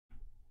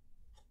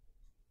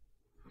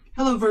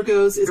Hello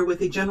Virgos, is with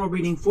a general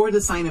reading for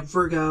the sign of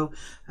Virgo.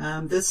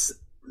 This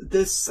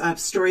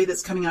story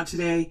that's coming out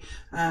today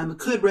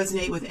could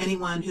resonate with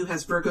anyone who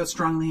has Virgo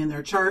strongly in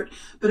their chart,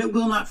 but it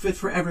will not fit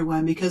for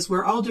everyone because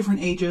we're all different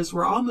ages,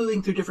 we're all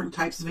moving through different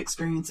types of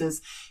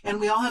experiences,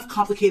 and we all have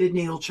complicated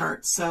natal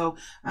charts. So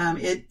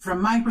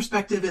from my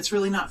perspective, it's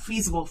really not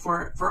feasible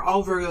for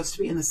all Virgos to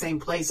be in the same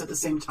place at the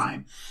same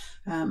time.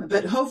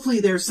 But hopefully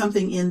there's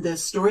something in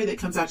this story that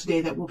comes out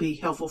today that will be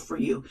helpful for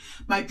you.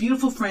 My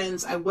beautiful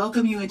friends, I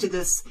welcome you into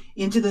this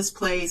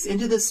place,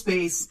 into this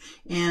space,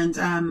 and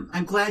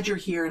I'm glad you're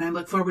here, and I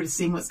look forward to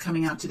seeing what's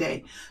coming out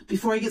today.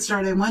 Before I get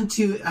started, I want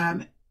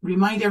to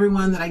remind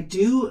everyone that I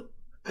do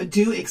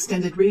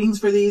extended readings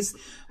for these.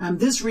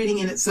 This reading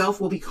in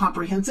itself will be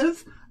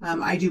comprehensive.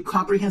 I do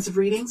comprehensive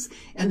readings,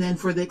 and then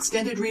for the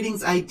extended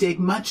readings, I dig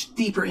much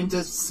deeper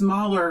into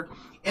smaller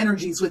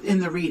energies within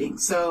the reading.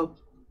 So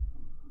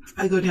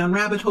I go down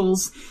rabbit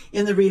holes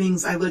in the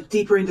readings. I look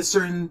deeper into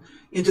certain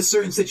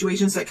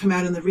situations that come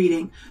out in the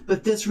reading,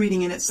 but this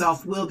reading in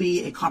itself will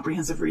be a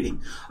comprehensive reading.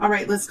 All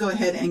right, let's go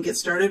ahead and get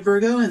started,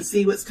 Virgo, and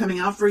see what's coming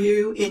out for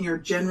you in your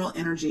general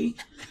energy.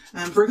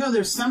 Virgo,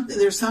 there's some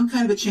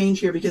kind of a change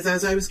here, because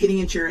as I was getting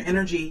into your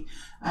energy,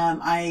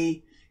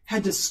 I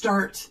had to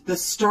start. The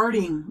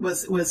starting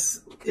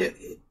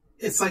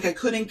it's like I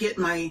couldn't get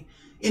my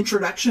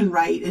introduction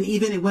right, and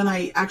even when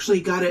I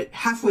actually got it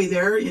halfway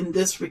there in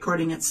this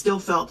recording, it still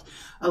felt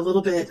a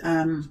little bit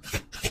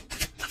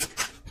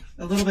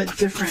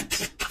different.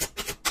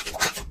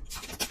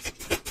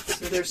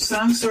 So there's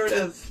some sort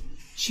of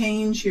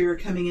change here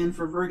coming in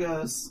for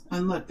Virgos,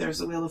 and look, there's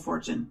the Wheel of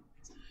Fortune.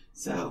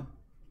 So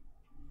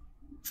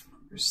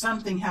there's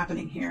something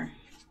happening here.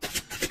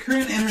 The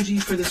current energy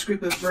for this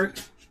group of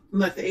Virgos,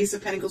 look, the Ace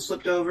of Pentacles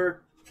flipped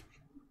over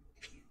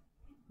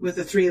with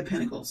the Three of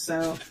Pentacles.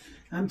 So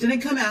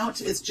didn't come out.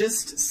 It's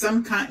just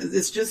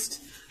it's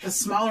just a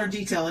smaller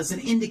detail. It's an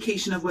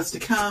indication of what's to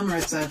come, or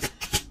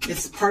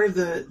it's part of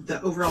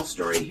the overall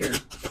story here.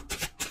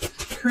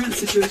 Current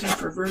situation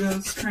for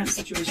Virgos. Current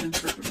situation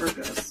for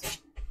Virgos.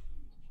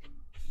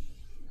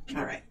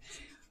 All right.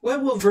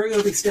 What will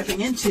Virgo be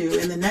stepping into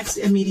in the next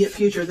immediate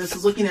future? This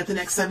is looking at the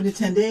next 7 to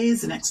 10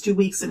 days, the next 2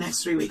 weeks, the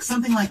next 3 weeks,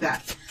 something like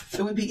that.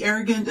 It would be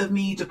arrogant of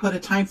me to put a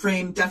time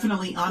frame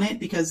definitely on it,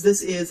 because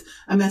this is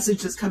a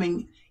message that's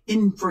coming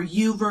in for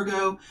you,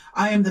 Virgo.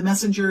 I am the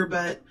messenger,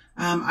 but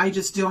I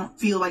just don't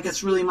feel like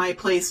it's really my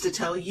place to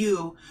tell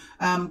you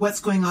what's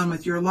going on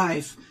with your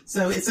life.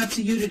 So it's up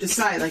to you to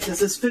decide, like, does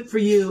this fit for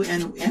you,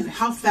 and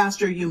how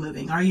fast are you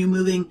moving? Are you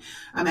moving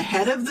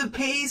ahead of the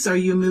pace? Are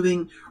you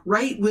moving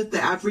right with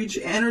the average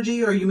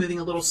energy? Or are you moving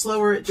a little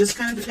slower? It just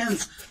kind of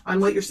depends on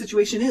what your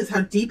situation is,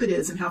 how deep it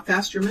is, and how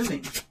fast you're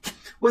moving.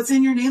 What's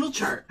in your natal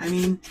chart? I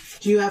mean,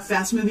 do you have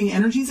fast-moving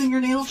energies in your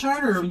natal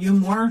chart, or are you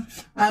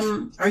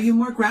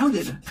more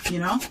grounded? You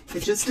know,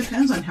 it just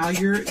depends on what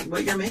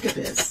your makeup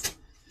is.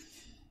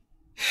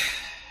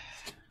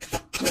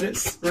 What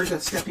is Virgo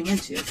stepping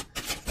into?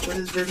 What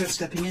is Virgo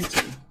stepping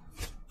into?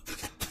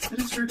 What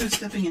is Virgo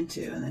stepping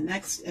into in the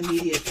next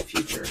immediate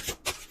future?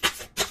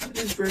 What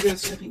is Virgo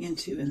stepping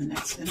into in the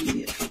next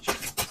immediate future?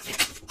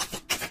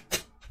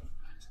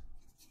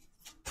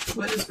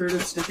 What is Virgo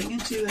stepping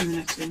into in the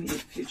next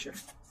immediate future?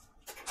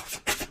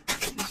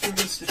 What is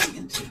Virgo stepping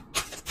into?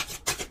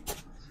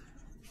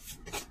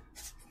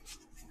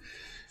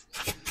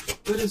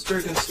 What is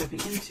Virgo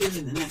stepping into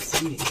in the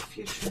next immediate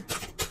future?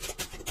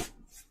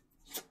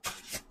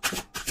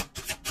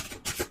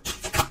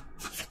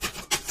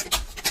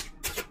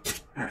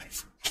 All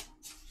right.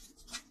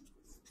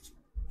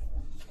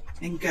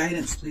 And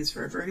guidance, please,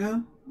 for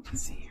Virgo.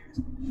 Let's see here.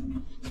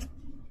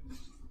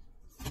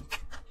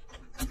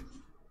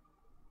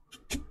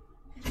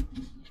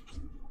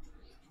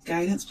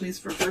 Guidance, please,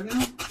 for Virgo.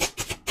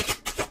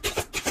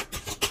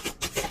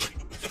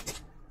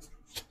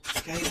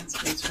 Guidance,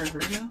 please, for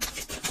Virgo.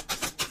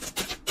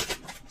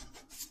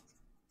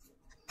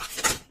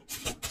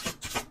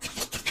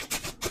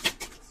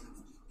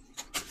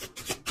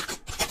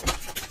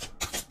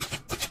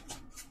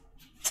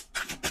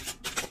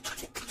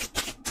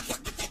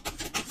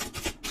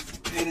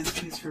 Guidance,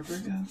 please, for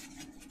Virgo.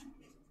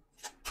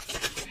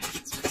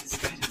 Guidance,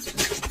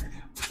 please, for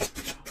Virgo.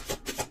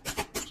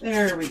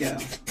 There we go.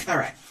 All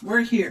right,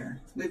 we're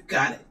here. We've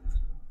got it.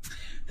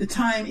 The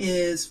time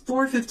is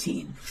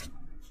 4:15.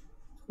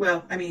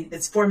 Well, I mean,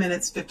 it's 4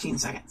 minutes, 15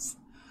 seconds.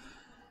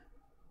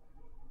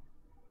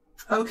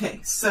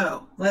 Okay,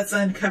 so let's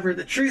uncover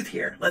the truth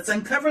here. Let's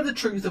uncover the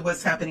truth of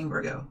what's happening,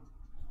 Virgo.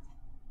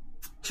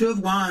 Two of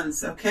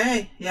Wands.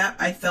 Okay, yeah,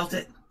 I felt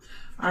it.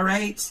 All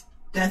right,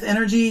 death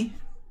energy.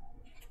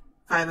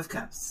 Five of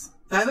Cups.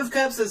 Five of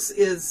Cups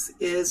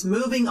is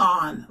moving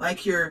on,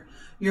 like you're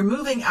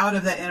moving out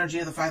of that energy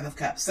of the Five of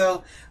Cups.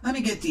 So let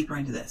me get deeper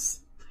into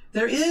this.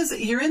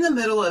 You're in the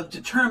middle of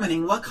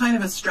determining what kind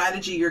of a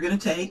strategy you're going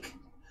to take.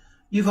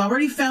 You've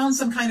already found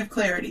some kind of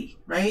clarity,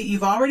 right?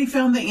 You've already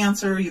found the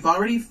answer. You've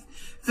already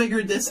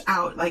figured this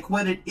out, like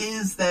what it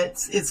is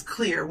it's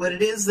clear, what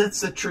it is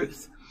that's the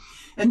truth.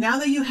 And now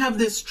that you have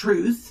this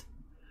truth,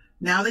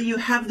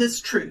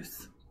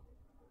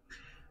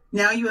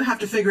 Now you have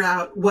to figure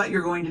out what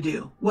you're going to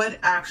do. What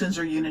actions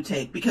are you going to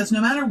take? Because no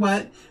matter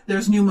what,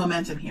 there's new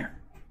momentum here.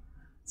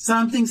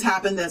 Something's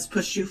happened that's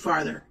pushed you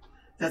farther.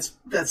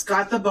 That's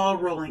got the ball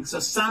rolling. So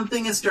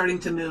something is starting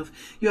to move.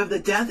 You have the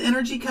death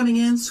energy coming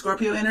in,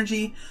 Scorpio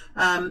energy,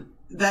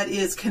 that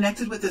is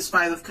connected with this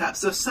Five of Cups.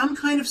 So some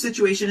kind of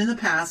situation in the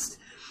past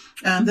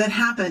that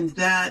happened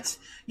that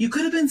you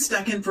could have been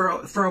stuck in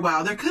for a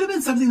while. There could have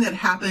been something that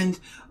happened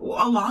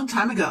a long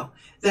time ago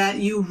that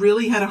you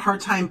really had a hard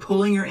time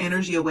pulling your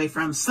energy away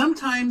from.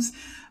 Sometimes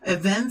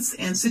events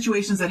and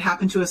situations that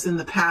happened to us in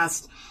the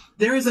past,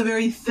 there is a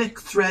very thick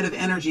thread of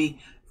energy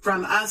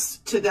from us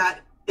to that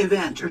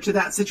event or to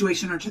that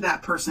situation or to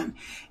that person.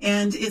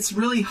 And it's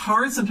really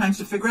hard sometimes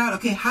to figure out,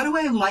 okay, how do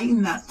I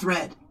lighten that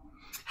thread?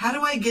 How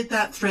do I get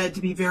that thread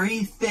to be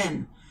very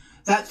thin?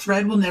 That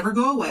thread will never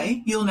go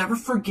away. You'll never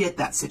forget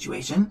that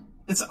situation.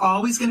 It's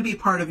always going to be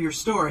part of your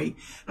story.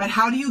 But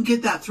how do you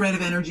get that thread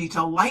of energy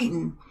to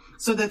lighten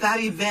so that that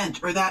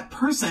event or that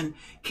person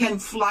can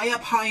fly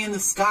up high in the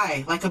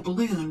sky like a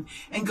balloon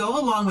and go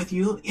along with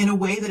you in a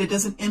way that it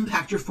doesn't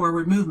impact your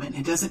forward movement.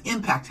 It doesn't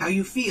impact how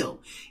you feel.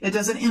 It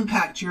doesn't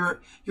impact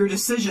your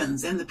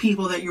decisions and the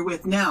people that you're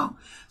with now.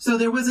 So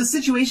there was a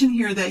situation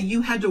here that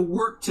you had to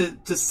work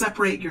to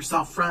separate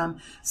yourself from,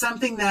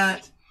 something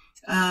that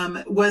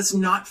was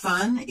not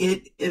fun.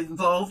 It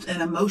involved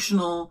an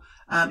emotional,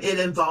 it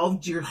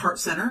involved your heart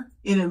center.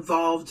 It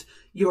involved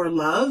your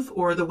love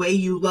or the way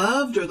you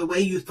loved or the way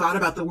you thought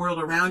about the world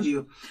around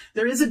you.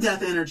 There is a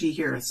death energy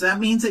here. So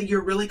that means that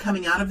you're really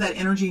coming out of that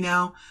energy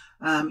now.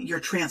 You're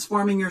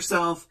transforming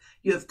yourself.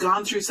 You have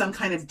gone through some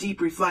kind of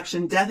deep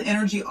reflection. Death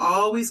energy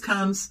always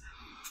comes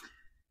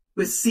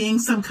with seeing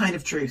some kind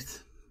of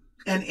truth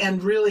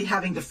and really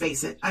having to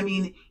face it. I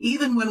mean,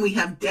 even when we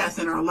have death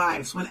in our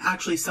lives, when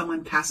actually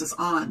someone passes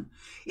on,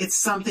 it's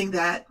something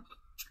that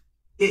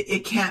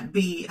it can't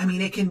be, I mean,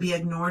 it can be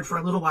ignored for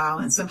a little while.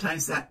 And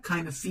sometimes that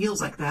kind of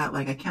feels like that,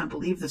 like, I can't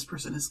believe this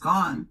person is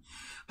gone.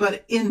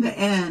 But in the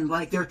end,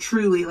 like, they're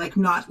truly like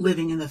not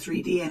living in the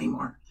 3D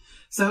anymore.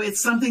 So it's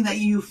something that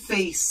you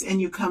face and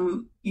you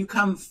come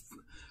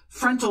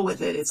frontal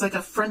with it. It's like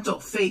a frontal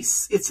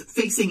face. It's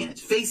facing it,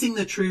 facing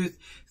the truth,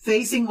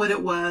 facing what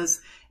it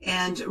was,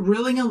 and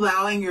really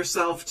allowing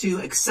yourself to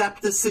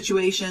accept the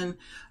situation,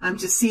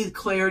 to see the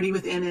clarity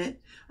within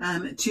it,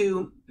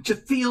 to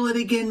feel it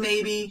again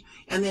maybe,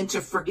 and then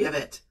to forgive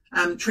it.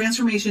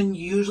 Transformation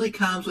usually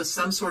comes with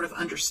some sort of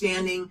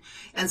understanding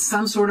and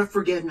some sort of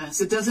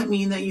forgiveness. It doesn't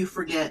mean that you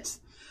forget,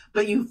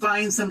 but you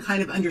find some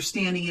kind of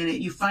understanding in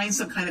it. You find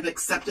some kind of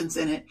acceptance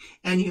in it,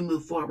 and you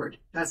move forward.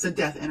 That's the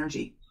death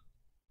energy.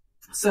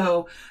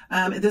 So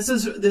this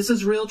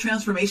is real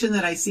transformation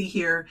that I see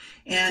here.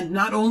 And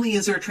not only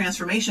is there a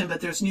transformation,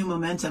 but there's new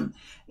momentum.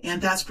 And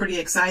that's pretty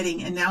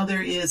exciting. And now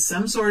there is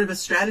some sort of a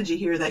strategy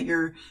here that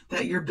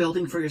you're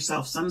building for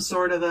yourself. Some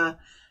sort of a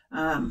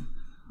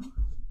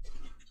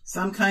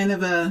some kind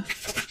of a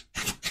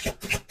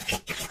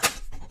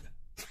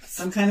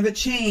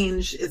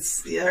change.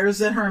 There's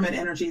the Hermit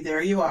energy.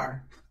 There you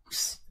are.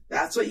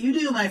 That's what you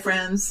do, my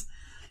friends.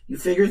 You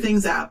figure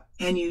things out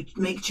and you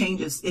make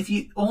changes. If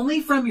you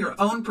only from your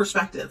own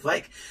perspective,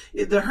 like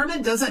the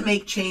Hermit doesn't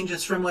make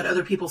changes from what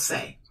other people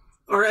say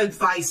or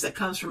advice that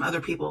comes from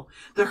other people.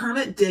 The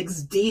Hermit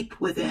digs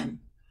deep within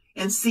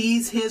and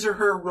sees his or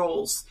her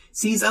roles,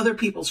 sees other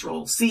people's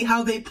roles, see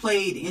how they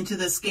played into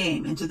this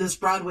game, into this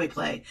Broadway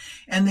play,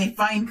 and they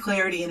find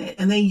clarity in it.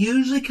 And they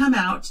usually come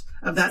out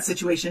of that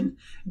situation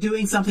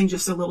doing something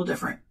just a little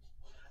different,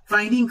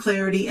 finding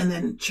clarity and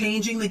then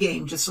changing the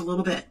game just a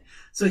little bit.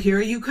 So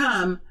here you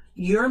come.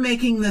 You're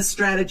making this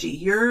strategy.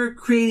 You're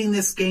creating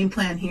this game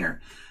plan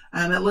here.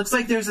 It looks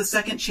like there's a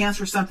second chance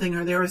for something,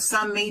 or there was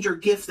some major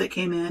gift that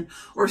came in,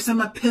 or some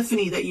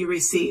epiphany that you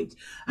received.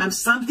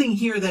 Something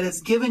here that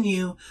has given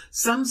you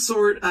some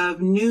sort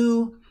of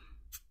newfound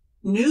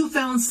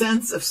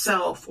sense of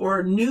self,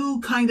 or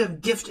new kind of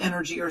gift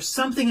energy, or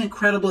something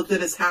incredible that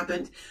has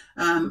happened.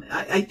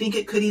 I think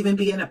it could even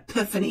be an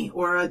epiphany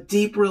or a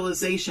deep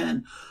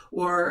realization,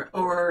 or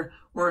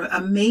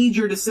a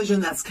major decision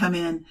that's come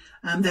in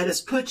that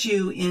has put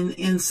you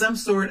in some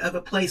sort of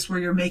a place where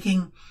you're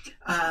making,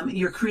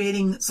 you're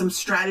creating some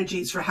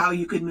strategies for how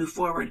you could move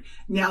forward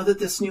now that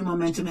this new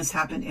momentum has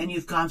happened and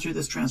you've gone through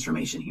this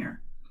transformation here.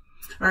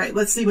 All right,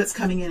 let's see what's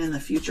coming in the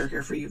future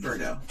here for you,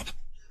 Virgo.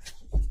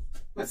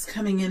 What's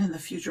coming in the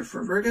future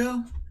for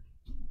Virgo?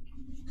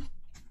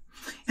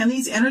 And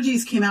these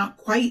energies came out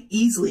quite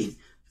easily.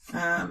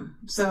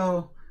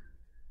 So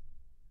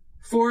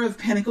Four of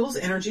Pentacles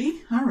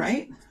energy. All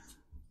right.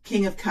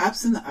 King of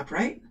Cups in the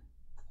upright.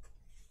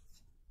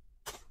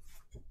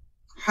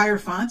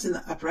 Hierophant in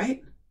the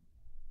upright.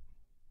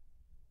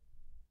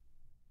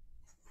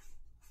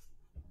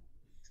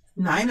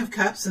 Nine of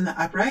Cups in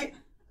the upright.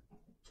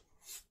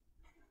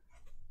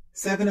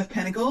 Seven of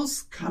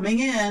Pentacles coming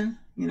in.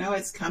 You know,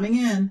 it's coming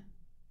in.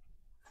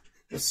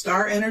 The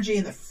Star energy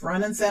in the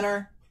front and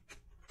center.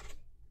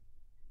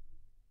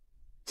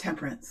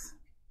 Temperance.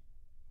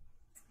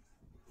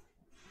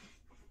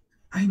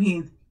 I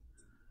mean,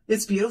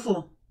 it's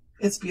beautiful.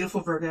 It's beautiful,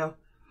 Virgo.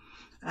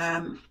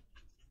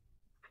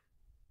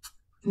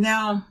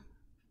 Now,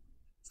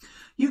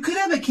 you could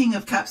have a King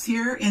of Cups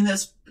here in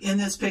this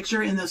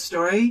picture, in this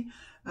story.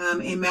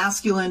 A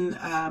masculine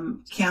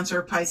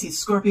Cancer, Pisces,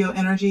 Scorpio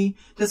energy.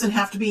 Doesn't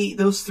have to be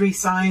those three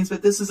signs,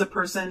 but this is a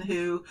person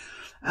who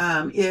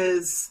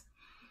is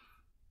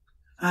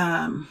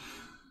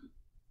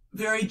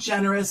very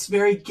generous,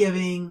 very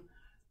giving,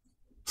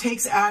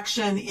 takes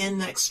action in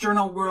the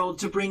external world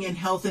to bring in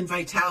health and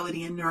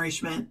vitality and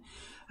nourishment.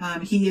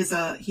 He is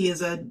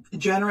a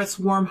generous,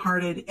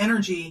 warm-hearted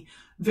energy,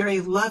 very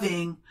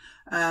loving,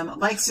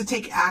 likes to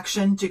take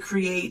action to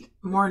create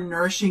more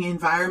nourishing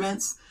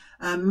environments.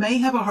 May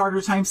have a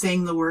harder time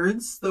saying the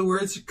words. The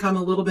words come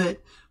a little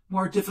bit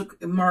more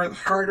difficult, more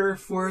harder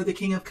for the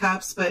King of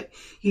Cups, but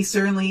he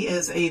certainly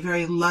is a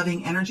very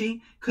loving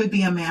energy. Could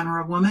be a man or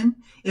a woman.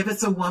 If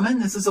it's a woman,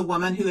 this is a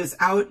woman who is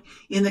out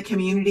in the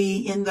community,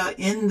 in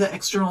the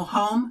external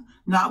home,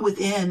 not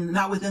within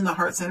the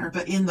heart center,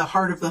 but in the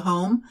heart of the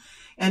home,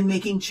 and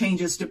making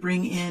changes to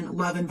bring in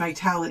love and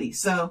vitality.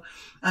 So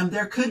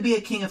there could be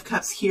a King of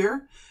Cups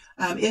here.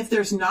 If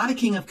there's not a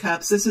King of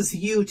Cups, this is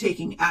you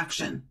taking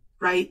action,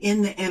 right?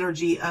 In the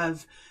energy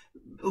of,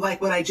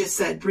 like what I just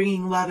said,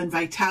 bringing love and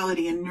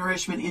vitality and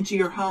nourishment into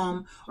your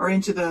home or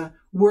into the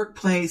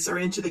workplace or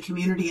into the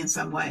community in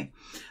some way.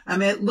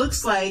 It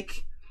looks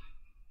like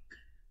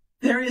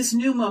there is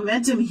new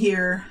momentum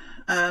here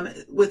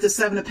with the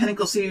Seven of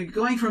Pentacles. So you're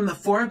going from the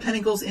Four of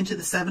Pentacles into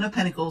the Seven of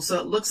Pentacles. So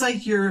it looks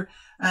like you're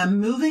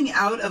moving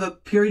out of a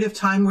period of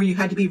time where you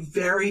had to be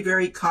very,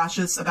 very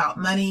cautious about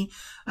money.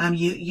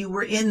 You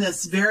were in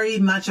this very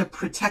much a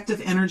protective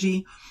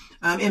energy.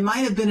 It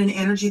might have been an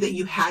energy that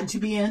you had to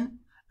be in.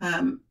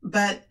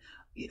 But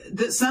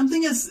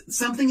something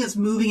is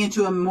moving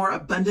into a more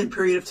abundant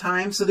period of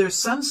time. So there's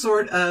some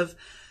sort of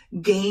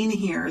gain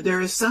here.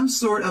 There is some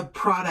sort of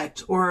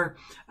product or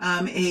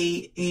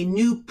a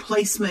new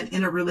placement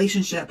in a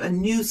relationship, a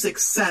new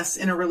success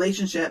in a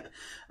relationship.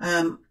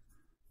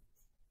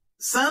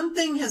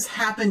 Something has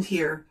happened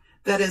here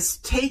that has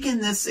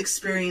taken this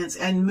experience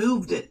and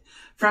moved it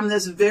from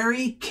this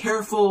very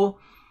careful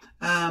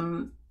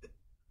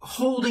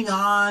holding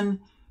on,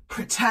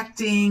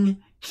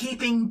 protecting,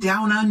 keeping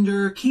down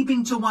under,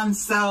 keeping to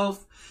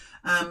oneself.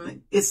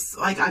 It's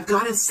like, I've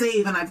got to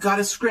save and I've got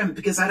to scrimp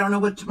because I don't know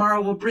what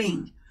tomorrow will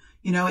bring.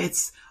 You know,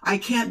 I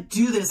can't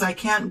do this. I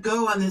can't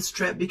go on this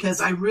trip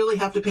because I really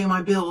have to pay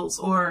my bills,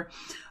 or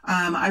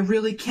I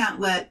really can't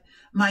let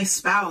my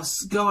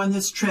spouse go on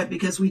this trip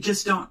because we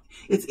just don't.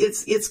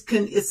 It's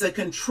the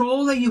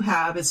control that you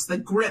have. It's the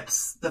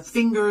grips, the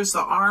fingers,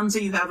 the arms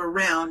that you have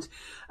around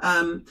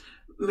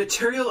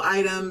material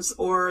items,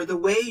 or the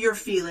way you're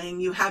feeling.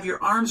 You have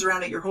your arms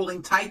around it, you're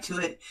holding tight to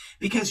it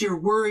because you're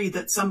worried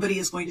that somebody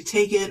is going to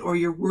take it, or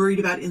you're worried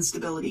about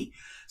instability.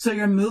 So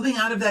you're moving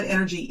out of that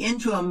energy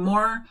into a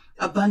more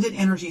abundant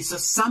energy. So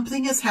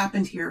something has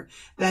happened here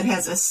that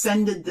has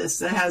ascended this,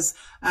 that has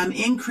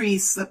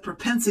increased the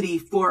propensity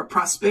for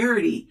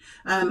prosperity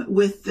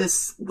with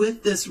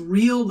this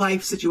real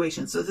life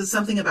situation. So this is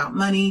something about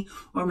money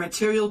or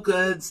material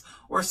goods,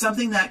 or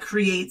something that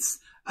creates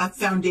a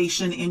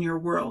foundation in your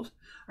world.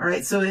 All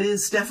right, so it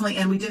is definitely,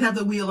 and we did have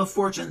the Wheel of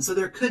Fortune, so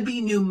there could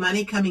be new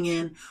money coming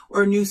in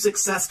or new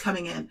success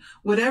coming in.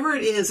 Whatever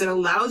it is, it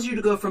allows you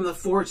to go from the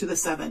 4 to the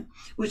 7,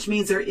 which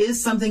means there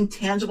is something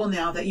tangible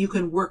now that you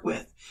can work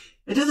with.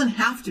 It doesn't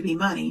have to be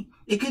money.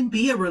 It can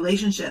be a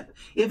relationship.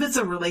 If it's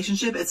a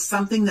relationship, it's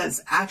something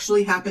that's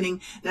actually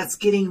happening, that's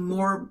getting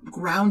more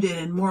grounded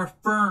and more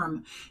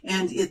firm,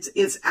 and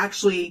it's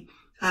actually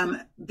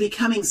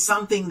becoming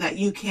something that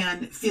you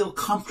can feel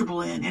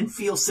comfortable in and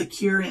feel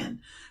secure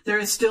in. There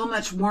is still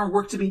much more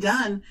work to be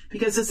done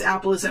because this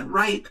apple isn't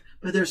ripe,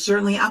 but there's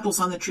certainly apples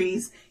on the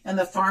trees, and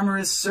the farmer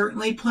is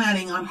certainly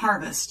planning on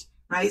harvest,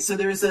 right? So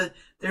there's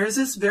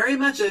this very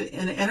much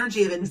an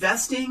energy of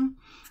investing,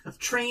 of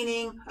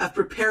training, of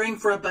preparing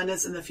for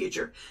abundance in the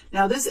future.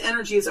 Now, this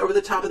energy is over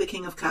the top of the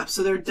King of Cups.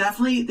 So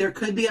there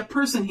could be a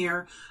person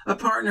here, a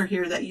partner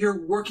here that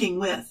you're working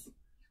with,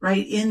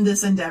 right, in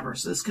this endeavor.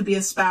 So this could be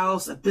a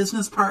spouse, a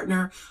business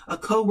partner, a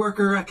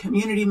coworker, a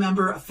community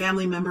member, a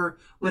family member,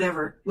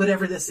 whatever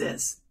this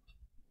is.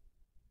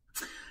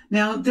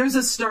 Now, there's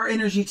a star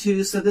energy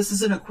too. So this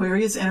is an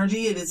Aquarius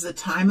energy. It is the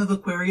time of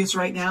Aquarius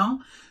right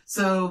now.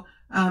 So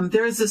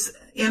there's this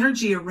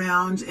energy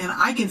around, and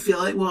I can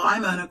feel it. Well,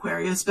 I'm an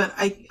Aquarius, but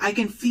I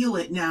can feel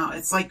it now.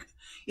 It's like,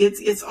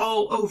 it's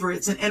all over.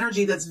 It's an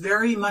energy that's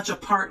very much a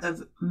part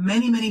of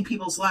many, many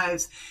people's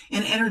lives,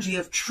 an energy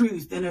of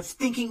truth and of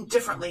thinking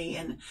differently,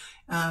 and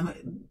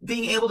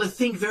being able to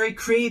think very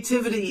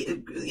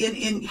creativity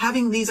in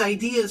having these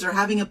ideas, or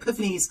having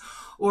epiphanies,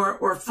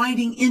 or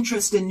finding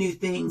interest in new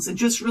things, and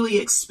just really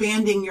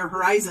expanding your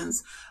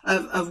horizons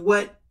of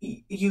what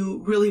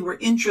you really were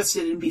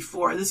interested in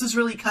before. This is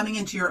really coming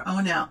into your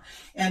own now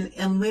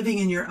and living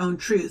in your own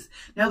truth.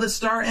 Now, the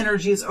star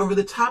energy is over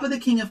the top of the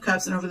King of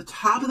Cups and over the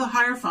top of the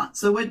Hierophant.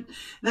 So what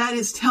that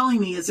is telling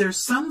me is there's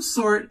some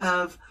sort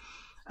of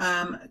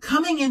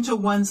coming into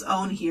one's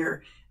own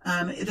here,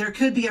 There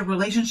could be a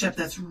relationship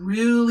that's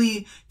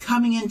really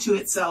coming into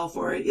itself,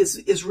 or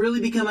is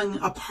really becoming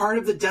a part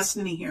of the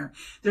destiny here.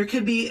 There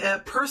could be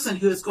a person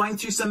who is going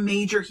through some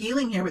major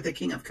healing here with the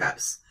King of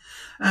Cups.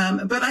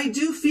 But I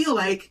do feel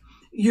like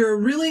you're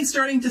really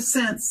starting to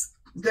sense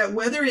that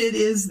whether it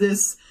is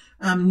this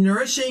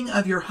nourishing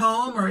of your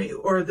home,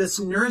 or this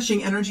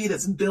nourishing energy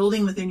that's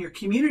building within your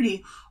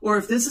community, or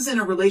if this is in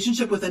a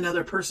relationship with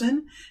another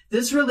person,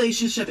 this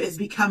relationship is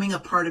becoming a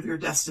part of your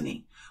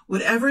destiny.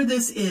 Whatever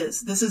this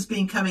is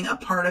becoming a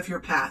part of your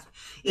path.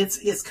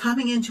 It's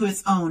coming into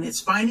its own.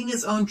 It's finding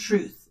its own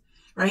truth,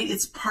 right?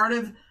 It's part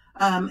of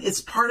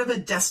a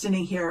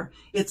destiny here.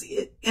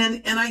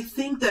 And I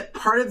think that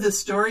part of the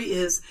story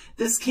is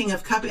this King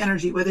of Cup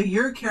energy, whether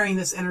you're carrying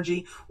this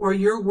energy or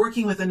you're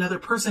working with another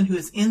person who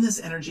is in this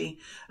energy,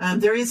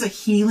 there is a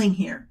healing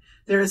here.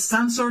 There is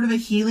some sort of a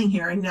healing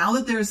here. And now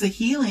that there's a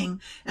healing,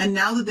 and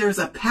now that there's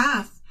a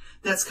path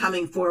that's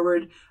coming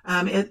forward,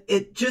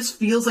 it just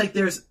feels like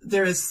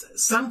there is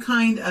some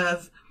kind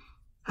of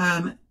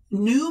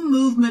new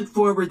movement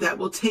forward that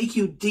will take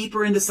you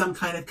deeper into some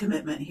kind of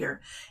commitment here.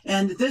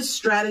 And this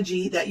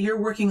strategy that you're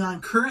working on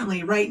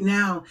currently right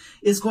now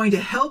is going to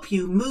help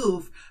you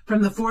move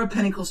from the Four of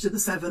Pentacles to the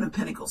Seven of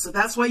Pentacles. So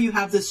that's why you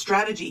have this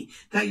strategy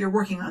that you're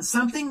working on.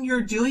 Something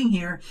you're doing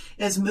here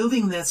is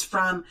moving this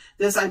from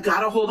this, I've got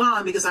to hold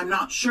on because I'm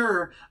not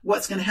sure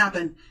what's going to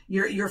happen.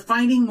 You're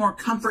finding more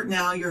comfort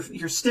now.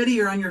 You're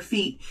steadier on your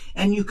feet,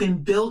 and you can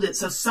build it.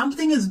 So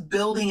something is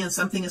building and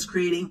something is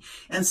creating,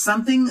 and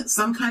some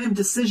kind of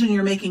decision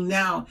you're making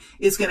now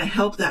is going to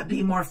help that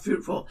be more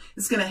fruitful.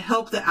 It's going to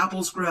help the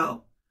apples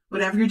grow.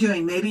 Whatever you're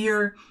doing, maybe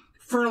you're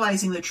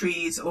fertilizing the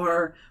trees,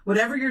 or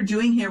whatever you're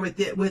doing here with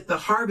the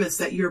harvest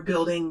that you're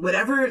building,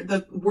 whatever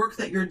the work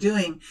that you're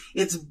doing,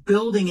 it's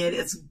building it,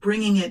 it's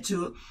bringing it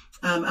to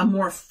a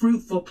more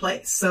fruitful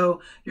place.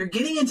 So you're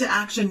getting into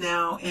action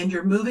now, and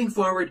you're moving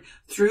forward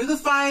through the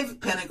Five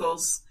of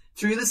Pentacles,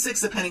 through the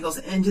Six of Pentacles,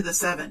 into the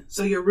Seven.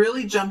 So you're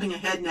really jumping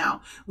ahead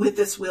now with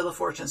this Wheel of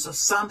Fortune. So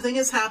something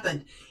has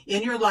happened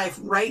in your life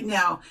right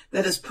now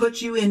that has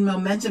put you in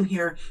momentum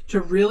here to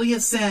really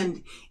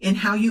ascend in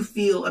how you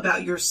feel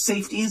about your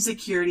safety and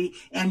security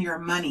and your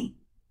money,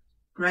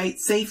 right?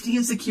 Safety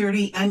and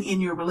security, and in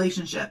your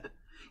relationship.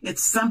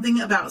 It's something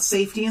about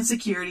safety and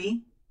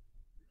security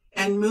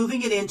and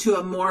moving it into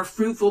a more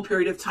fruitful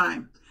period of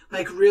time,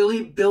 like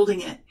really building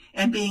it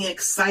and being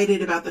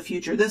excited about the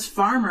future. This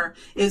farmer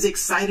is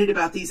excited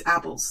about these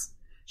apples.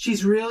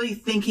 She's really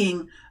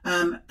thinking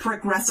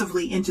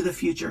progressively into the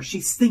future.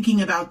 She's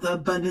thinking about the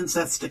abundance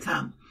that's to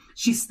come.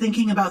 She's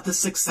thinking about the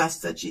success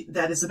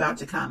that is about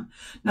to come.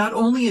 Not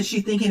only is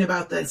she thinking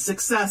about the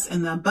success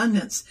and the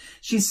abundance,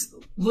 she's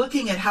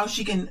looking at how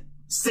she can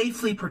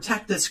safely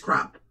protect this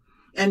crop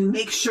and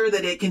make sure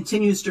that it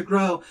continues to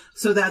grow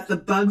so that the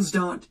bugs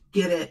don't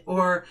get it,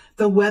 or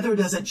the weather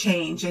doesn't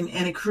change and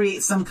it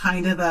creates some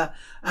kind of a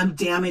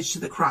damage to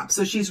the crop.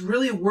 So she's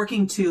really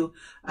working to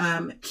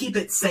keep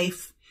it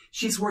safe.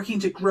 She's working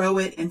to grow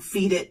it and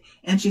feed it.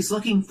 And she's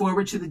looking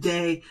forward to the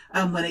day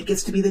when it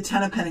gets to be the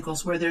Ten of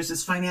Pentacles, where there's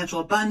this financial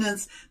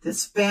abundance,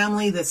 this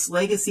family, this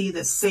legacy,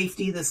 this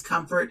safety, this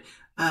comfort,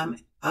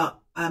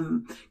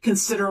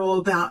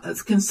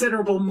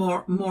 considerable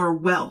more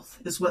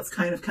wealth is what's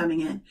kind of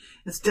coming in.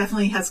 This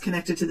definitely has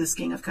connected to this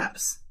King of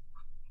Cups.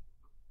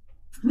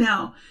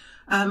 Now,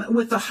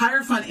 with the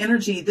Hierophant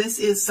energy, this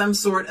is some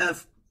sort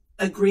of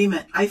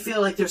agreement. I feel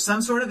like there's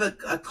some sort of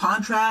a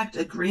contract,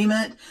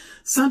 agreement,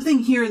 something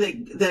here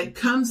that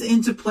comes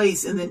into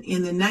place in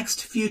the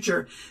next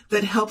future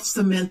that helps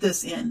cement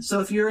this in. So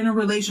if you're in a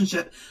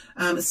relationship,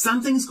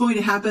 something's going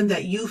to happen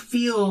that you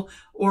feel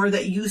or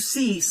that you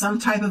see some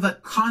type of a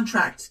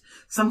contract,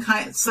 some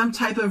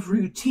type of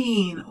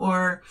routine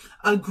or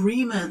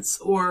agreements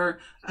or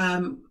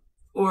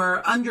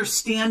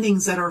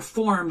understandings that are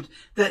formed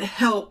that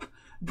help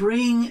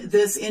bring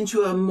this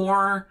into a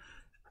more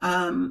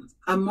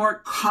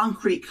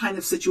concrete kind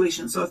of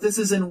situation. So if this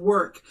is in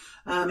work,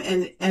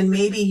 and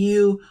maybe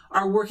you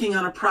are working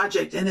on a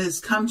project and it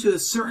has come to a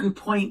certain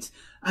point,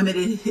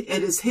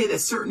 it has hit a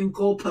certain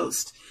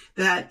goalpost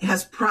that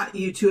has brought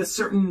you to a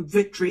certain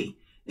victory,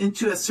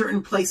 into a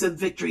certain place of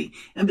victory.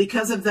 And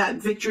because of that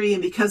victory,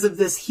 and because of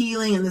this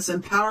healing and this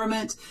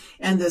empowerment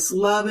and this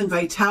love and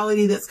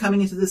vitality that's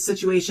coming into this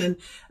situation,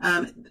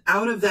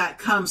 out of that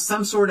comes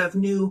some sort of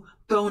new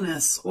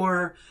bonus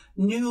or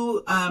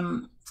new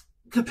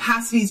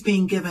capacities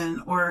being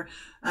given, or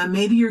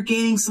maybe you're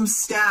gaining some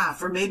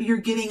staff, or maybe you're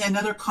getting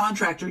another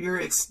contract, or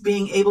you're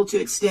being able to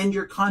extend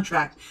your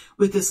contract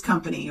with this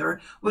company, or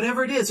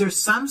whatever it is.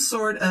 There's some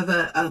sort of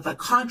a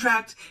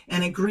contract,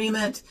 an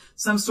agreement,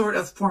 some sort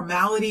of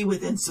formality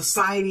within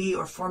society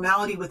or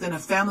formality within a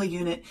family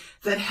unit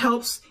that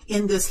helps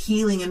in this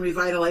healing and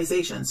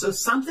revitalization. So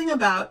something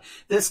about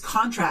this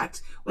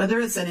contract,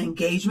 whether it's an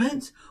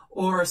engagement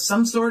or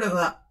some sort of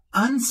a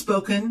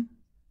unspoken,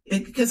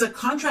 because a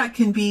contract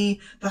can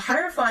be, the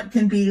Hierophant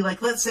can be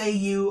like, let's say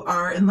you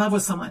are in love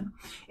with someone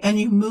and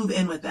you move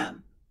in with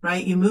them,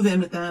 right? You move in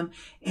with them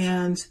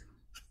and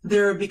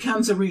there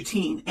becomes a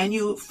routine and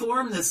you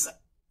form this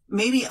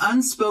maybe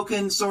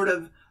unspoken sort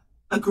of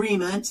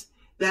agreement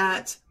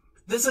that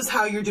this is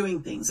how you're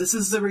doing things. This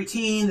is the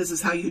routine. This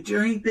is how you're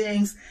doing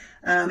things.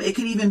 It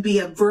could even be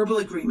a verbal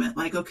agreement,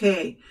 like,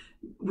 okay,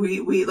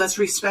 we let's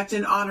respect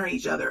and honor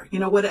each other. You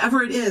know,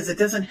 whatever it is, it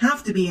doesn't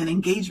have to be an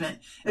engagement.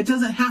 It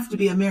doesn't have to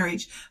be a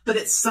marriage, but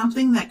it's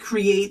something that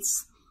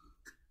creates,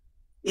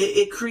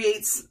 it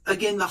creates,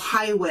 again, the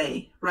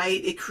highway,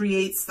 right? It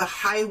creates the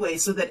highway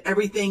so that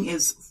everything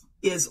is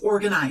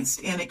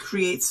organized, and it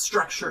creates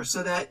structure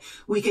so that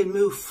we can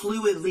move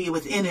fluidly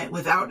within it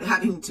without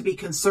having to be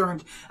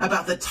concerned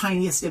about the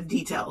tiniest of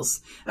details,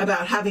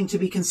 about having to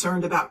be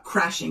concerned about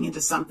crashing into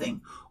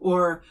something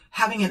or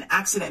having an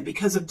accident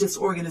because of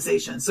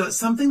disorganization. So it's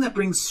something that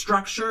brings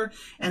structure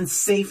and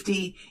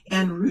safety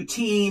and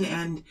routine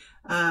and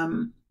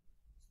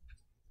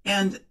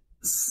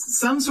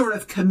some sort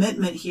of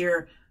commitment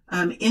here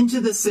into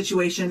this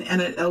situation,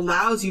 and it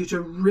allows you to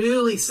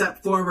really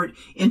step forward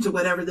into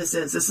whatever this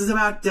is. This is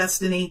about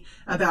destiny,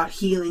 about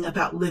healing,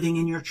 about living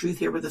in your truth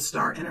here with the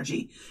star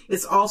energy.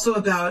 It's also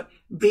about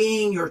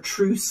being your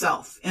true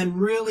self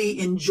and really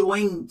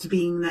enjoying to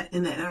being that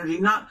in that energy,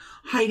 not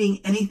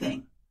hiding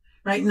anything,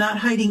 right? Not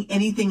hiding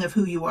anything of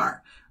who you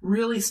are.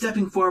 Really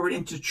stepping forward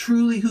into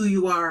truly who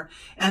you are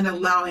and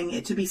allowing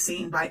it to be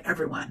seen by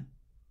everyone.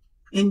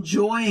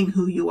 Enjoying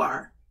who you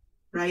are,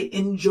 right?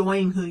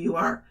 Enjoying who you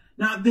are.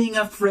 Not being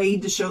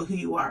afraid to show who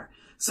you are.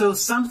 So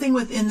something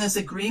within this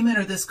agreement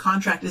or this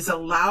contract is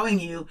allowing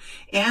you,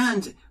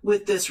 and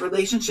with this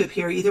relationship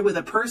here, either with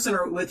a person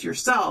or with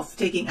yourself,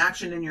 taking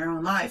action in your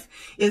own life,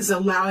 is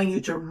allowing you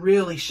to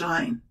really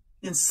shine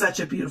in such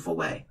a beautiful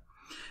way.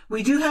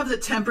 We do have the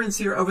Temperance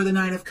here over the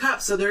Nine of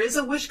Cups, so there is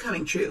a wish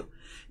coming true.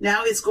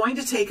 Now, it's going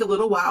to take a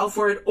little while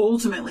for it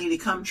ultimately to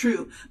come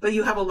true, but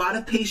you have a lot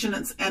of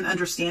patience and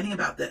understanding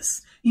about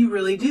this. You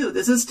really do.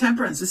 This is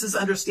temperance. This is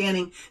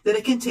understanding that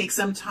it can take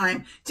some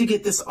time to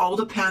get this all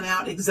to pan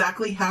out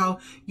exactly how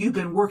you've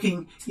been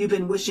working, you've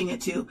been wishing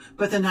it to.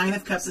 But the Nine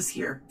of Cups is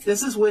here.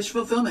 This is wish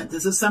fulfillment.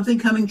 This is something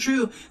coming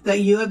true that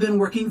you have been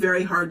working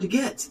very hard to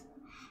get.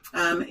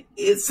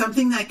 It's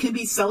something that can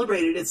be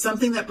celebrated. It's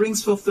something that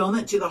brings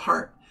fulfillment to the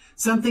heart.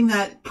 Something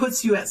that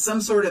puts you at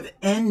some sort of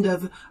end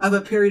of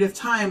a period of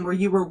time where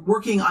you were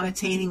working on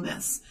attaining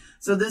this.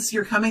 So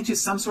you're coming to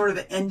some sort of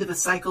an end of a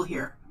cycle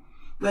here.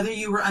 Whether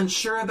you were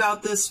unsure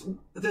about this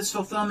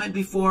fulfillment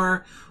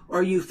before,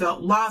 or you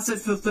felt loss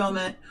of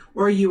fulfillment,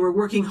 or you were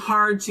working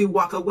hard to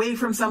walk away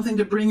from something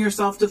to bring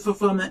yourself to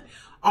fulfillment,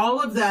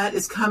 all of that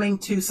is coming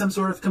to some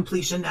sort of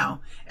completion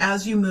now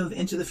as you move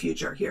into the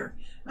future here.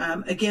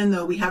 Again,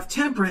 though, we have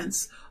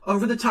Temperance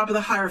over the top of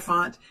the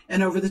Hierophant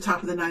and over the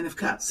top of the Nine of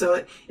Cups.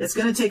 So it's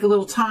going to take a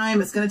little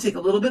time. It's going to take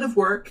a little bit of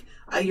work.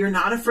 You're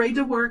not afraid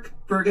to work,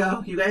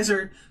 Virgo. You guys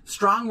are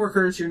strong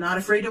workers. You're not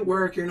afraid to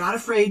work. You're not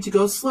afraid to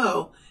go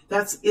slow.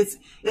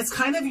 It's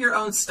kind of your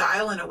own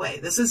style in a way.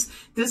 This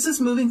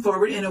is moving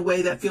forward in a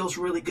way that feels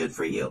really good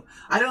for you.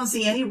 I don't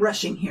see any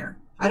rushing here.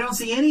 I don't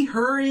see any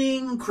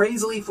hurrying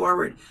crazily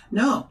forward.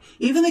 No,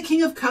 even the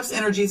King of Cups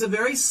energy is a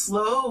very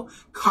slow,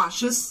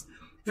 cautious,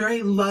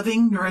 very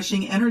loving,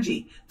 nourishing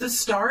energy. The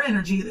star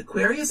energy, the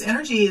Aquarius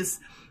energy is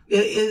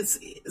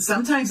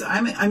sometimes,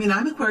 I'm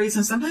Aquarius,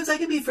 and sometimes I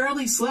can be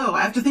fairly slow.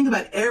 I have to think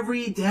about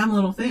every damn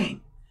little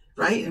thing,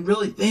 right? And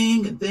really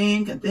think and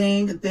think and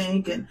think and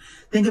think and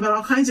think about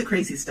all kinds of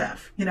crazy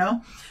stuff, you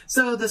know?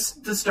 So the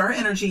star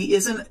energy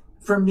isn't,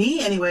 for me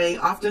anyway,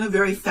 often a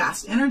very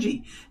fast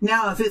energy.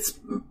 Now, if it's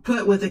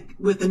put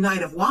with the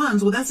Knight of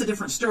Wands, well, that's a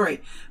different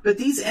story. But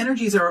these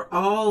energies are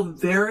all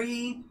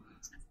very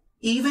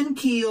even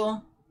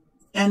keel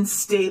and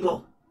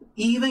stable.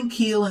 Even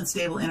keel and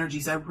stable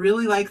energies. I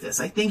really like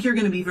this. I think you're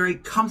going to be very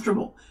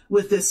comfortable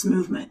with this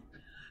movement.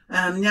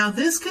 Now,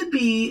 this could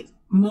be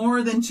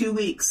more than 2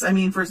 weeks. I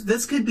mean,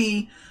 this could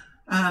be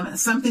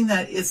something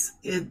that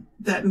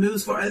that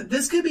moves forward.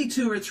 This could be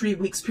 2 or 3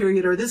 weeks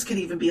period, or this could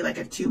even be like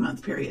a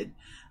 2-month period,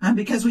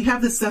 because we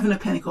have the Seven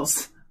of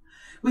Pentacles.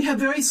 We have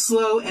very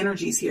slow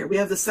energies here. We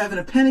have the Seven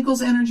of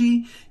Pentacles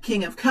energy.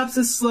 King of Cups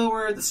is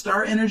slower. The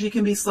star energy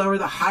can be slower.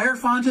 The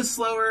Hierophant is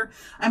slower.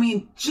 I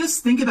mean,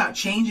 just think about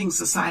changing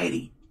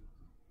society.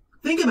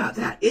 Think about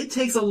that. It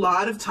takes a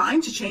lot of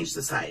time to change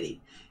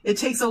society. It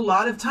takes a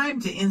lot of time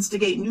to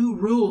instigate new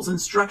rules and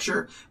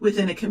structure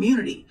within a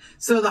community.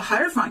 So the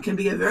Hierophant can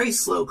be a very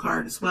slow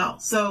card as well.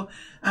 So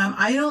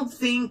I don't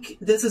think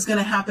this is going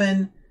to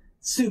happen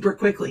super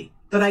quickly,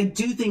 but I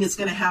do think it's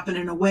going to happen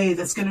in a way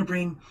that's going to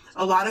bring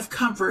a lot of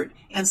comfort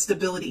and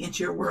stability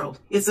into your world.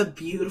 It's a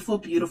beautiful,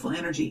 beautiful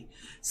energy.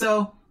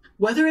 So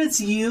whether it's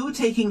you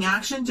taking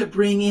action to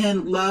bring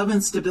in love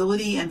and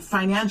stability and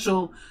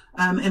financial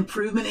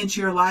improvement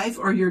into your life,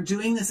 or you're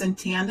doing this in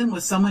tandem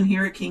with someone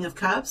here at King of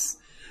Cups,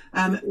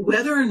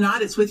 whether or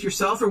not it's with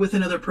yourself or with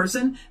another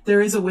person,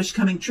 there is a wish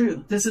coming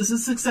true. This is a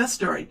success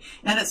story,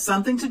 and it's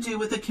something to do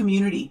with a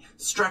community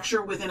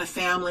structure within a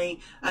family,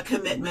 a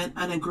commitment,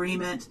 an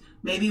agreement,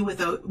 maybe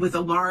with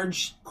a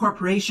large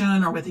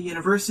corporation, or with a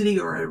university,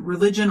 or a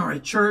religion, or a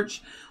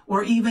church,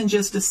 or even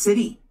just a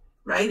city.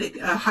 right?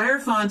 A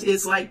Hierophant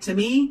is like, to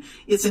me,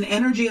 it's an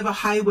energy of a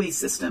highway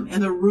system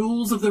and the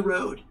rules of the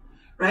road,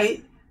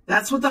 right?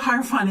 That's what the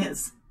Hierophant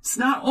is. It's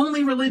not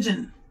only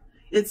religion.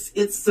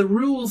 It's the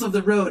rules of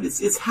the road.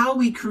 It's how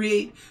we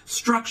create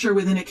structure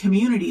within a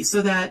community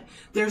so that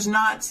there's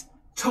not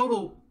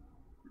total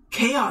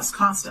chaos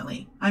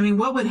constantly. I mean,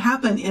 what would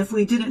happen if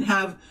we didn't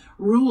have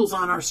rules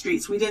on our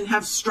streets? We didn't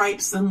have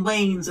stripes and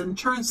lanes and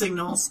turn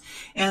signals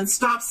and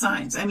stop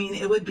signs. I mean,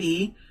 it would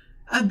be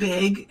a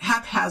big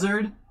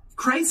haphazard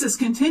crisis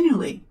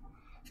continually.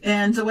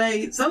 And the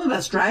way some of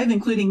us drive,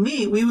 including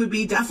me, we would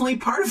be definitely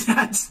part of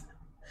that.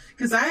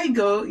 Because I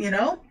go, you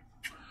know,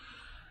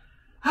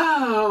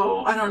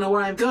 oh, I don't know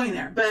where I'm going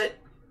there, but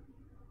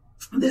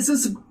this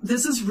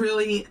is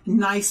really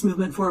nice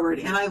movement forward.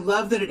 And I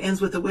love that it ends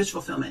with a wish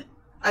fulfillment.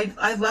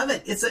 I love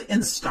it. It's in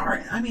the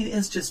star. I mean,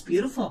 it's just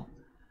beautiful.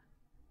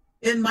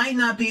 It might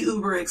not be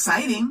uber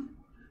exciting,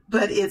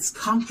 but it's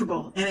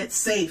comfortable and it's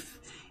safe.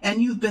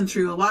 And you've been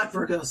through a lot,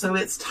 Virgo. So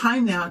it's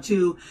time now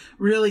to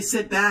really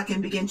sit back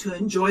and begin to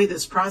enjoy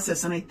this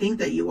process. And I think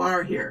that you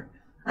are here.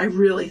 I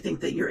really think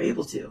that you're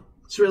able to.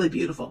 It's really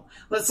beautiful.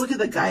 Let's look at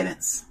the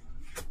guidance.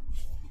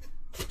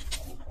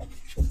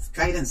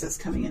 Guidance that's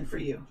coming in for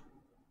you.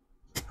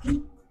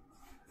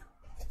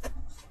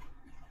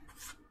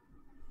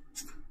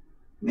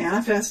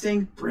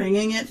 Manifesting,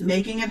 bringing it,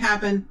 making it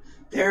happen.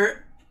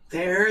 There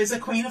is a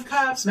Queen of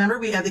Cups. Remember,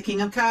 we had the King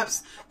of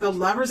Cups, the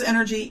Lover's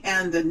energy,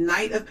 and the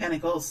Knight of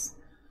Pentacles.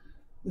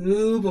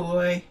 Ooh,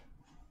 boy.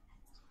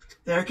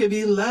 There could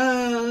be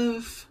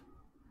love.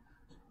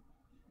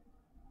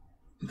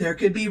 There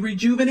could be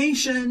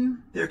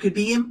rejuvenation. There could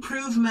be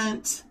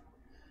improvement.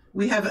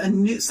 We have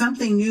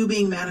something new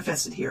being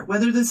manifested here.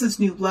 Whether this is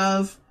new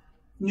love,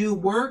 new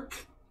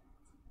work,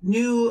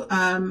 new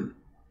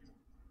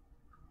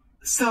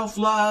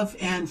self-love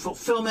and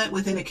fulfillment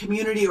within a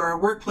community or a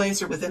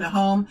workplace or within a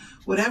home,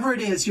 whatever it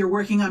is, you're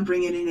working on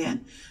bringing it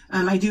in.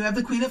 I do have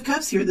the Queen of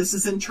Cups here. This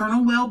is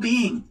internal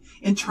well-being,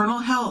 internal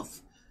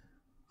health,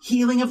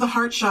 healing of the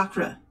heart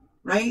chakra,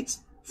 right?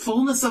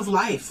 Fullness of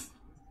life.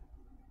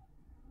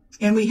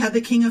 And we have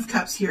the King of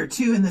Cups here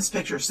too in this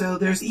picture. So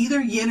there's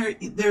either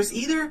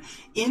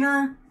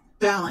inner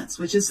balance,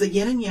 which is the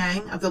yin and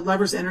yang of the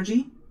Lover's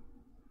energy,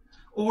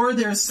 or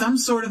there's some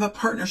sort of a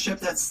partnership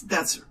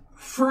that's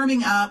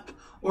firming up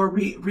or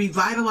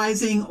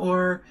revitalizing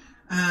or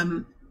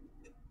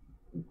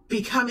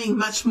becoming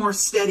much more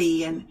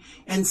steady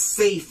and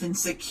safe and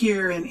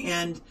secure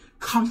and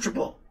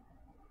comfortable.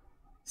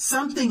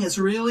 Something is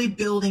really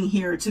building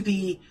here to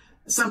be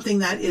something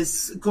that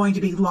is going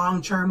to be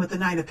long-term with the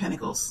Knight of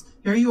Pentacles.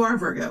 Here you are,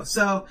 Virgo.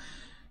 So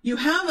you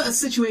have a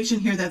situation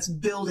here that's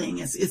building.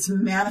 It's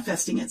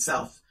manifesting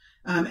itself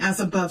as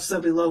above, so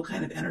below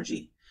kind of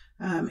energy.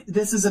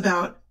 This is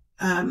about,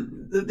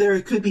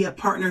 there could be a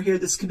partner here.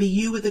 This could be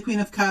you with the Queen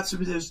of Cups.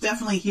 There's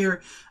definitely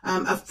here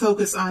a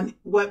focus on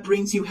what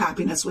brings you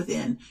happiness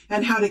within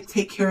and how to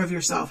take care of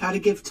yourself, how to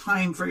give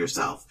time for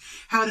yourself,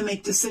 how to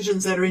make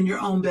decisions that are in your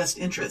own best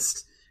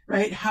interest,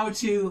 right? How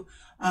to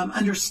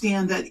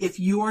understand that if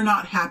you're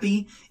not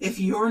happy, if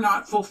you're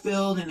not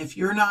fulfilled, and if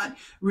you're not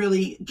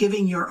really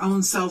giving your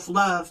own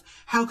self-love,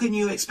 how can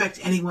you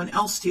expect anyone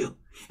else to?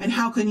 And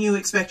how can you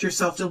expect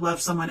yourself to love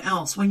someone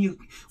else when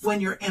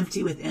you're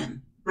empty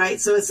within,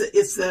 right? So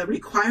it's the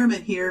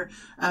requirement here,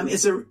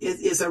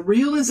 is a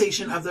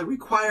realization of the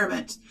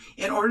requirement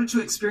in order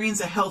to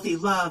experience a healthy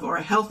love or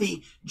a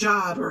healthy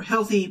job or a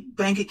healthy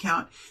bank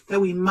account, that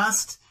we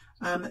must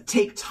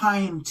take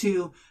time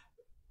to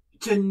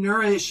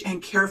nourish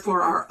and care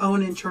for our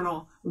own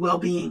internal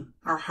well-being,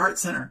 our heart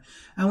center.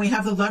 And we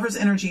have the Lover's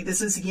energy.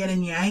 This is yin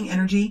and yang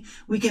energy.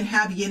 We can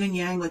have yin and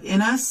yang within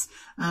us,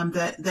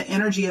 the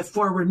energy of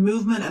forward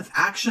movement, of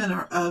action,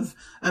 or of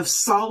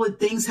solid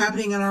things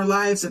happening in our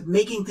lives, of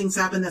making things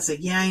happen. That's a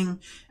yang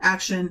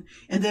action.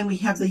 And then we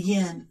have the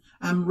yin,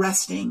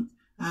 resting,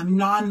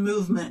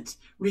 non-movement,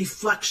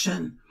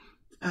 reflection,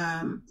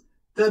 the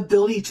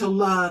ability to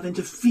love and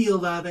to feel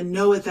love and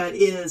know what that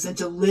is and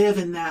to live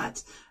in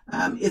that.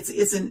 It's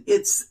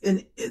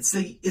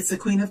the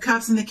Queen of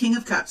Cups and the King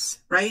of Cups,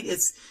 right?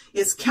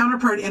 It's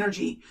counterpart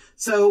energy.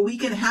 So we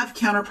can have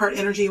counterpart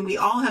energy, and we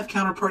all have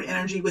counterpart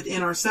energy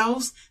within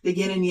ourselves, the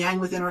yin and yang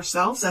within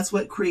ourselves. That's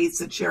what creates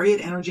the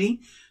Chariot energy,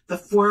 the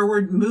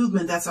forward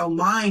movement that's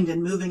aligned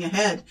and moving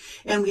ahead.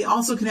 And we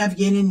also can have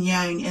yin and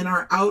yang in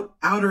our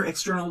outer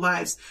external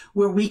lives,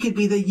 where we could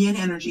be the yin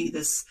energy,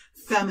 this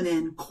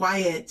feminine,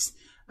 quiet,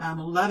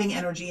 loving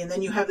energy. And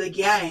then you have the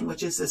yang,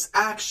 which is this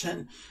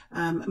action,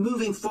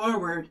 moving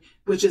forward,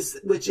 which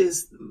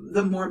is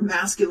the more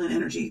masculine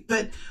energy.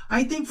 But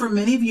I think for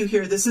many of you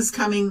here, this is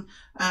coming,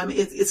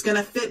 it's going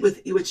to fit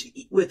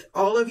with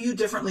all of you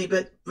differently.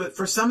 But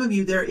for some of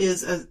you, there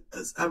is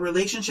a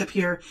relationship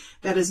here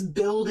that is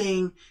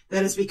building,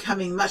 that is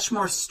becoming much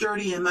more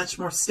sturdy and much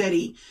more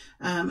steady.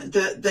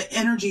 The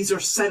energies are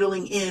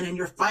settling in, and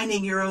you're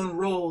finding your own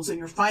roles, and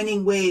you're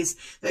finding ways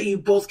that you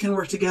both can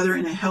work together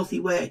in a healthy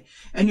way.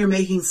 And you're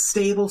making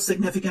stable,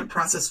 significant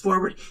process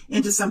forward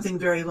into something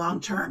very long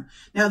term.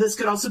 Now, this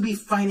could also be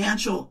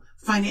financial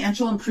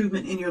financial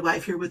improvement in your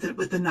life here with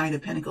the Knight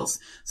of Pentacles.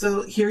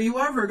 So here you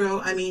are, Virgo.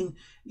 I mean,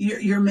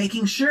 you're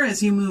making sure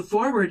as you move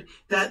forward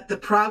that the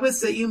progress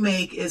that you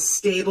make is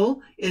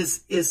stable,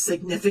 is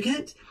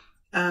significant,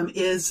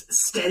 is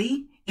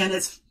steady, and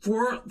it's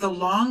for the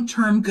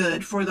long-term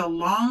good, for the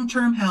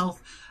long-term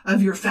health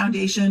of your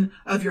foundation,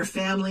 of your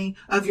family,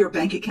 of your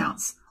bank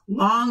accounts.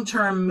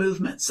 Long-term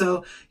movement.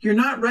 So you're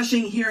not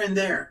rushing here and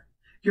there.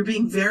 You're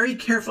being very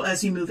careful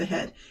as you move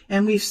ahead.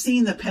 And we've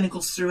seen the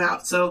pentacles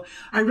throughout. So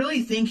I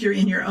really think you're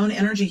in your own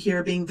energy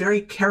here, being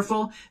very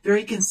careful,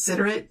 very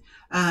considerate,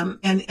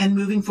 and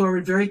moving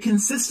forward very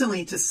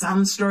consistently to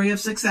some story of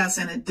success.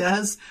 And it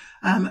does,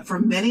 for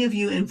many of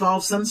you,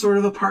 involve some sort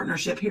of a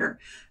partnership here.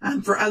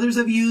 For others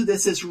of you,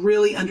 this is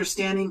really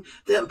understanding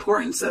the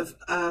importance of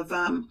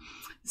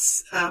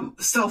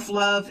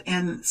self-love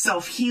and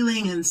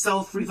self-healing and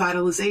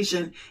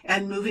self-revitalization,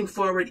 and moving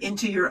forward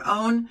into your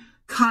own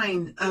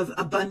kind of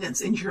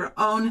abundance, into your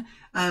own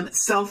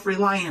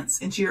self-reliance,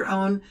 into your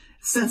own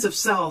sense of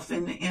self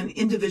and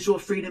individual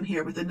freedom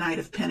here with the Knight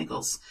of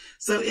Pentacles.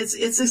 So it's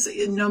this,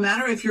 no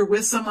matter if you're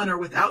with someone or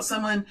without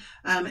someone,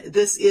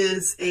 this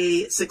is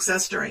a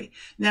success story.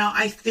 Now,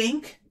 I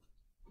think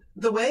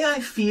the way I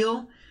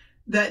feel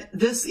that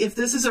if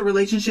this is a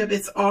relationship,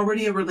 it's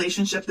already a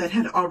relationship that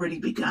had already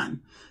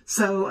begun.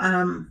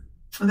 So,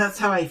 that's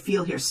how I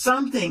feel here.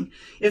 Something,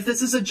 if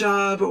this is a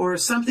job or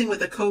something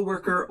with a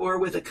coworker or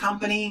with a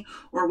company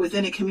or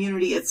within a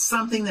community, it's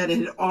something that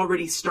had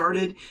already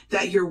started,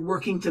 that you're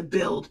working to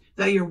build,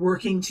 that you're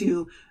working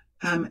to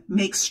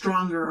make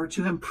stronger or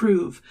to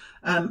improve.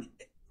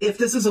 If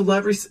this is a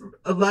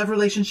love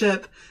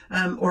relationship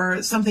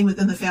or something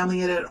within the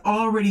family, it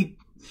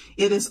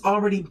has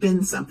already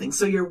been something.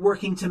 So you're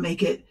working to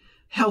make it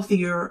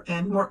healthier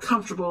and more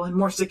comfortable and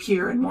more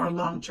secure and more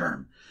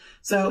long-term.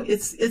 So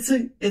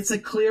it's a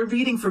clear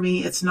reading for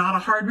me. It's not a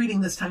hard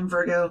reading this time,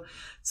 Virgo.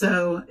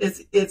 So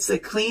it's a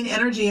clean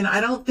energy, and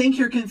I don't think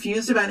you're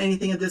confused about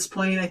anything at this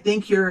point. I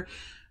think you're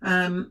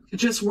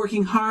just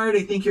working hard.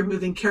 I think you're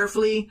moving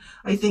carefully.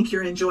 I think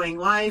you're enjoying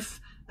life.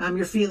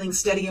 You're feeling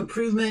steady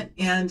improvement,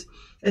 and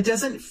it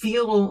doesn't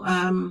feel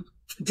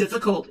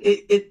difficult.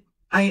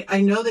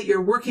 I know that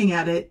you're working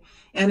at it,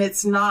 and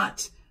it's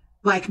not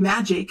like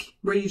magic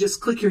where you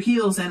just click your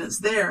heels and it's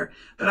there,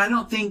 but I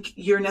don't think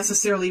you're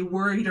necessarily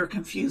worried or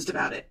confused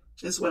about it,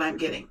 is what I'm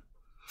getting.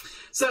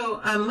 So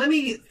let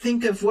me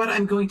think of what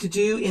I'm going to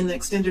do in the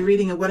extended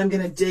reading and what I'm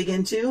going to dig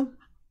into.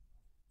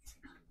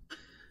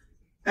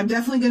 I'm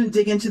definitely going to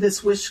dig into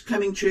this wish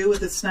coming true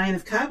with this Nine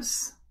of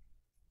Cups.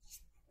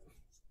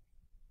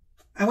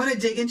 I want to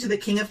dig into the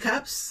King of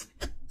Cups.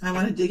 I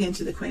want to dig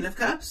into the Queen of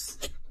Cups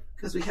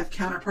because we have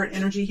counterpart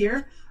energy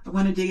here. I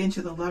want to dig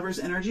into the Lover's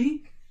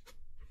energy.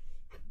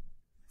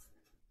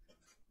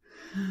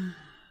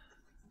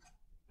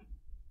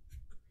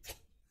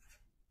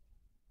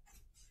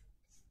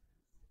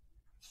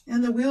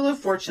 And the Wheel of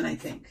Fortune, I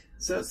think.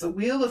 So it's the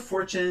Wheel of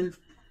Fortune,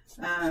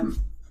 the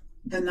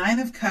Nine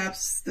of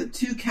Cups, the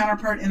two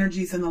counterpart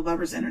energies, and the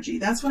Lover's energy.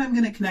 That's what I'm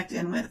going to connect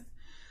in with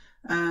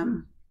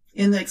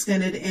in the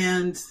extended.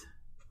 And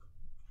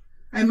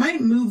I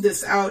might move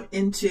this out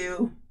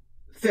into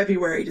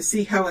February to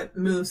see how it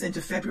moves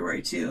into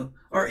February too,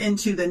 or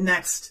into the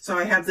next. So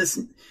I have this,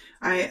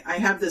 I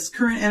have this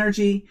current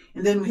energy,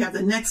 and then we have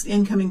the next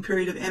incoming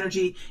period of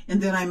energy,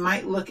 and then I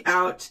might look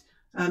out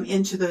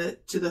into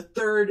the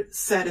third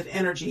set of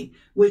energy,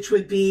 which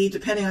would be,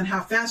 depending on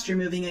how fast you're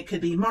moving, it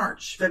could be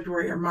March,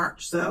 February or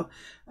March. So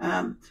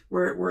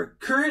we're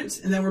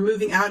current, and then we're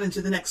moving out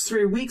into the next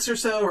 3 weeks or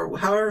so, or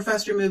however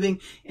fast you're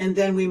moving, and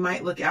then we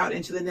might look out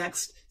into the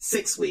next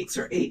 6 weeks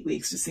or 8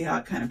 weeks to see how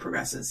it kind of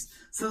progresses.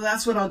 So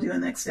that's what I'll do in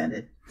the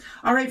extended.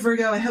 All right,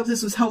 Virgo, I hope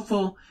this was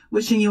helpful.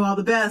 Wishing you all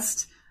the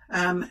best.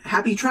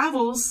 Happy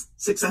travels,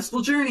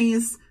 successful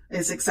journeys.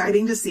 It's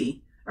exciting to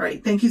see. All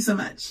right, thank you so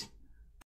much.